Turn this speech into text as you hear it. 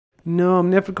No, I'm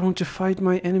never going to fight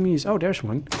my enemies. Oh, there's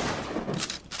one.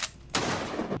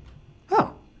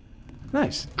 Oh,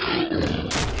 nice.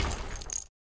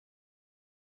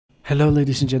 Hello,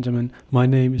 ladies and gentlemen. My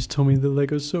name is Tommy the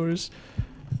Legosaurus,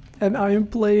 and I am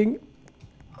playing.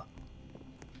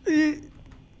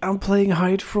 I'm playing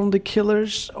Hide from the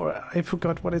Killers, or I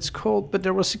forgot what it's called, but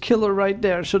there was a killer right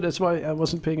there, so that's why I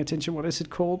wasn't paying attention. What is it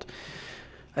called?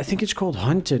 I think it's called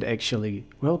Hunted, actually.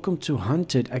 Welcome to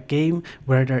Hunted, a game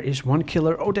where there is one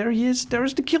killer. Oh, there he is. There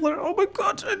is the killer. Oh my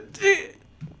god.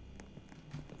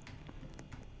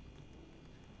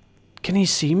 Can he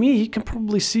see me? He can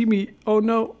probably see me. Oh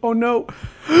no. Oh no.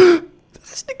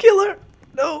 That's the killer.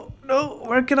 No, no.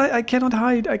 Where can I cannot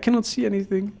hide. I cannot see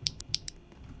anything.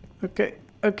 Okay,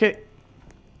 okay.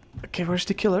 Okay, where's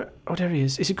the killer? Oh, there he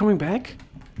is. Is he coming back?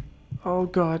 Oh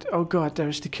god,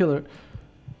 there's the killer.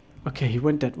 Okay, he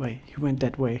went that way. He went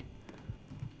that way.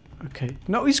 Okay.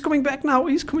 No, he's coming back now.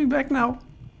 He's coming back now.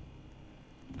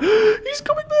 He's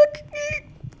coming back.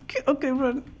 Okay,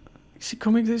 run. Is he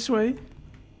coming this way?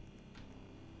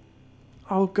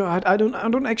 Oh god, I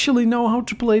don't actually know how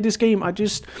to play this game. I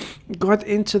just got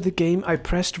into the game, I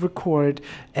pressed record,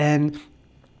 and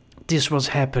this was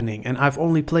happening. And I've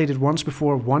only played it once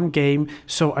before, one game,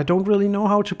 so I don't really know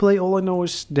how to play. All I know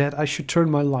is that I should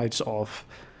turn my lights off.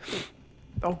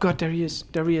 Oh god, there he is.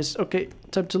 There he is. Okay,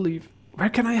 time to leave. Where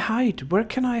can I hide? Where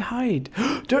can I hide?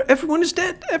 Everyone is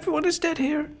dead. Everyone is dead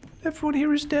here. Everyone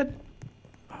here is dead.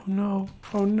 Oh no.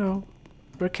 Oh no.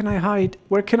 Where can I hide?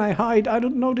 Where can I hide? I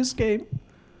don't know this game.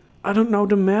 I don't know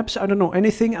the maps. I don't know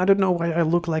anything. I don't know why I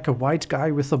look like a white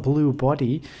guy with a blue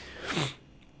body.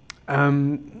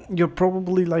 You're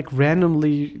probably like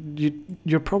randomly...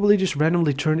 You're probably just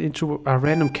randomly turned into a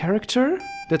random character.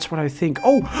 That's what I think.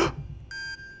 Oh!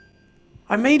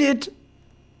 I made it!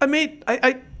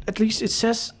 At least it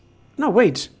says... No,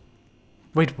 wait.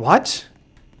 Wait, what?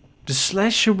 The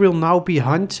slasher will now be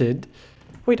hunted.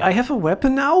 Wait, I have a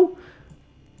weapon now?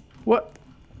 What?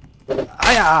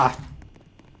 Ah!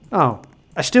 Oh,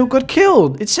 I still got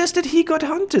killed. It says that he got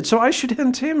hunted, so I should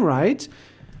hunt him, right?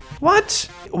 What?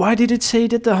 Why did it say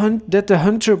that the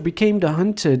hunter became the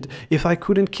hunted if I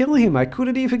couldn't kill him? I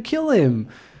couldn't even kill him.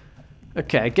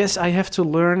 Okay, I guess I have to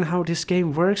learn how this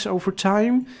game works over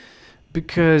time,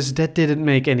 because that didn't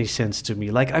make any sense to me.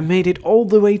 Like, I made it all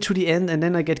the way to the end and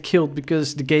then I get killed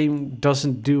because the game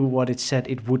doesn't do what it said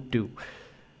it would do.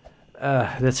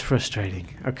 That's frustrating.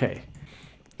 Okay.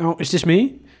 Oh, is this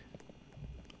me?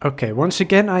 Okay, once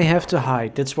again I have to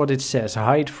hide. That's what it says.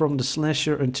 Hide from the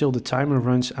slasher until the timer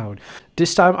runs out.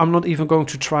 This time I'm not even going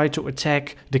to try to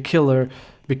attack the killer,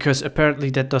 because apparently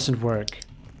that doesn't work.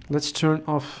 Let's turn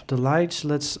off the lights.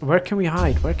 Where can we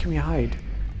hide? Where can we hide?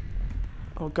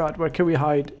 Oh god, where can we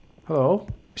hide? Hello?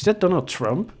 Is that Donald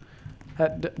Trump?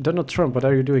 Donald Trump, what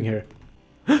are you doing here?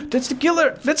 That's the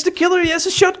killer! That's the killer! He has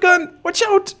a shotgun! Watch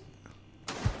out!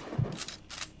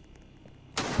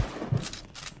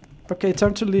 Okay,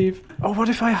 time to leave. Oh, what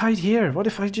if I hide here? What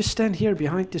if I just stand here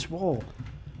behind this wall?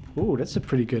 Ooh, that's a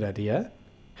pretty good idea.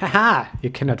 Haha! You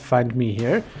cannot find me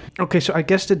here. Okay, so I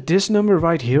guess that this number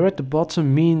right here at the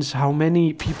bottom means how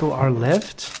many people are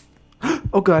left.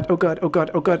 Oh god, oh god, oh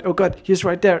god, oh god, oh god. He's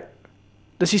right there.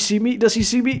 Does he see me? Does he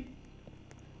see me?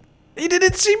 He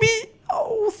didn't see me!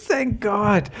 Oh, thank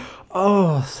god.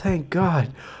 Oh, thank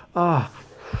god. Ah.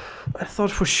 I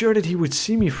thought for sure that he would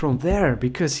see me from there,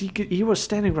 because he was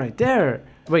standing right there.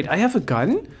 Wait, I have a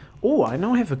gun? Oh, I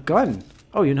now have a gun.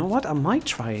 Oh, you know what? I might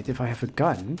try it if I have a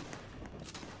gun.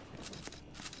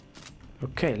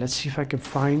 Okay, let's see if I can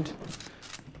find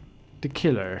the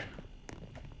killer.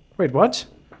 Wait, what?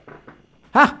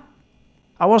 Ha!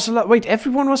 I was alive. Wait,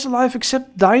 everyone was alive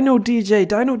except Dino DJ.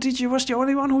 Dino DJ was the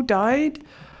only one who died?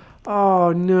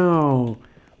 Oh, no.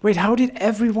 Wait, how did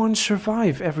everyone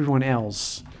survive? Everyone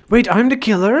else? Wait, I'm the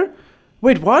killer?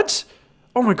 Wait, what?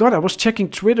 Oh my god, I was checking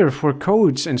Twitter for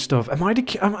codes and stuff. Am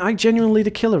I genuinely the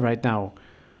killer right now?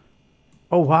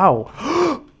 Oh wow.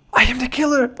 I am the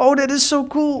killer! Oh, that is so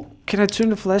cool! Can I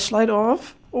turn the flashlight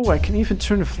off? Oh, I can even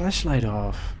turn the flashlight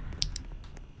off.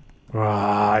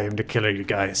 Ah, I am the killer, you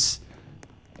guys.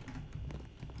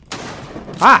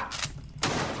 Ah!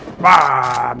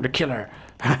 Ah, I'm the killer.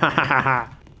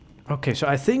 Okay, so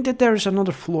I think that there is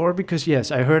another floor, because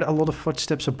yes, I heard a lot of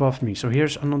footsteps above me. So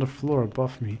here's another floor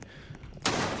above me.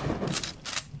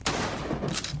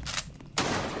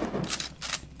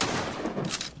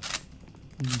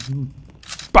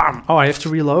 Bam! Oh, I have to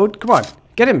reload? Come on,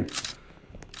 get him!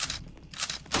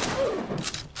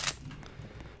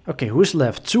 Okay, who's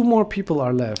left? 2 more people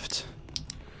are left.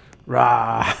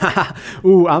 Rah!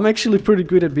 Ooh, I'm actually pretty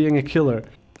good at being a killer.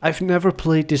 I've never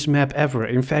played this map ever.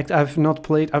 In fact, I've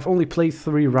only played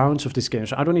 3 rounds of this game,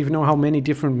 so I don't even know how many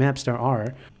different maps there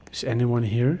are. Is anyone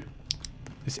here?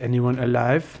 Is anyone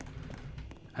alive?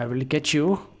 I will get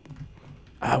you.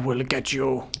 I will get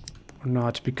you. Or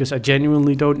not, because I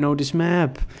genuinely don't know this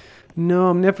map. No,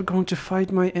 I'm never going to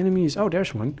fight my enemies. Oh,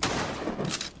 there's one.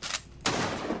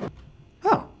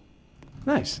 Oh,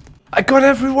 nice. I got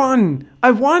everyone!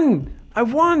 I won! I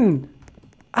won!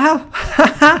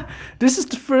 Ah, this is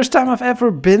the first time I've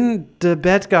ever been the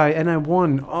bad guy and I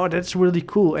won. Oh, that's really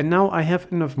cool. And now I have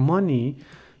enough money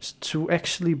to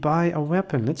actually buy a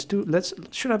weapon.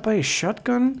 Should I buy a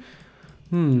shotgun?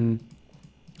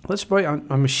 Let's buy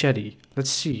a machete. Let's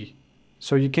see.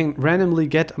 So you can randomly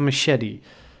get a machete.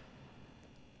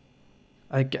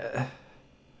 I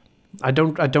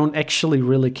don't actually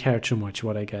really care too much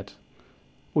what I get.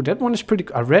 Oh, that one is pretty.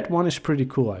 A red one is pretty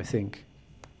cool, I think.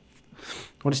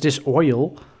 What is this?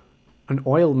 Oil? An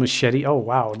oil machete. Oh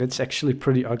wow, that's actually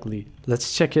pretty ugly.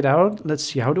 Let's check it out. Let's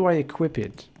see. How do I equip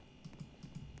it?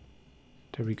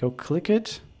 There we go. Click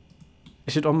it.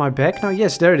 Is it on my back now?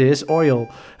 Yes, there it is. Oil.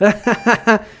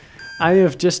 I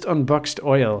have just unboxed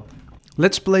oil.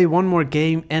 Let's play one more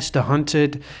game as the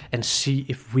hunted and see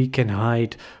if we can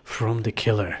hide from the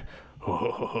killer.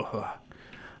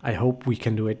 I hope we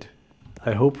can do it.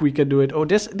 I hope we can do it. Oh,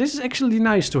 this is actually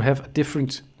nice to have a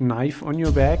different knife on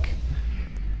your back.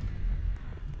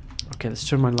 Okay, let's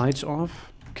turn my lights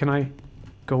off. Can I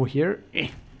go here?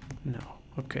 No.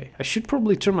 Okay. I should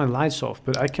probably turn my lights off,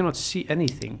 but I cannot see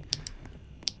anything.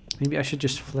 Maybe I should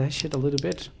just flash it a little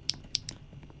bit.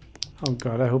 Oh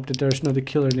god, I hope that there's not a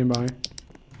killer nearby.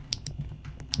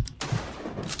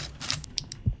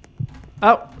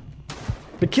 Oh!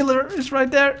 The killer is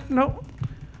right there! No!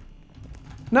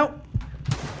 No!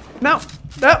 No!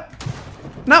 No!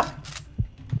 No!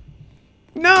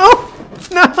 No!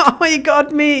 No! He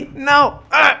got me! No!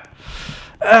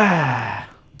 I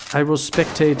will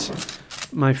spectate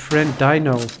my friend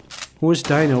Dino. Who is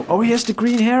Dino? Oh, he has the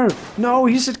green hair! No,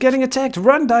 he's getting attacked!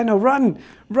 Run, Dino, run!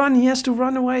 Run, he has to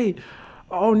run away!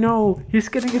 Oh no, he's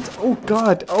getting it. Oh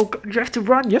god, oh god. You have to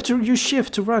run, you have to use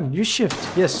shift to run. Use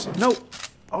shift, yes, no.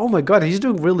 Oh my god, he's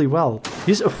doing really well.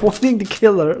 He's avoiding the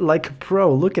killer like a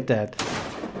pro, look at that.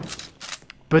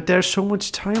 But there's so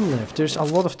much time left, there's a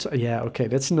lot of time. Yeah, okay,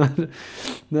 that's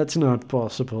not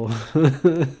possible.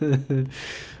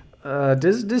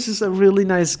 This is a really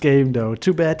nice game though.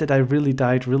 Too bad that I really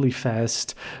died really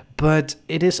fast. But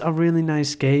it is a really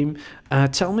nice game.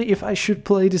 Tell me if I should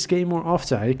play this game more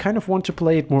often. I kind of want to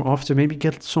play it more often. Maybe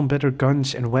get some better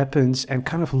guns and weapons and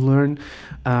kind of learn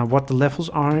what the levels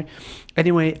are.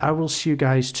 Anyway, I will see you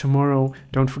guys tomorrow.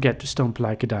 Don't forget to stomp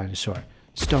like a dinosaur.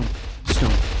 Stomp,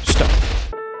 stomp.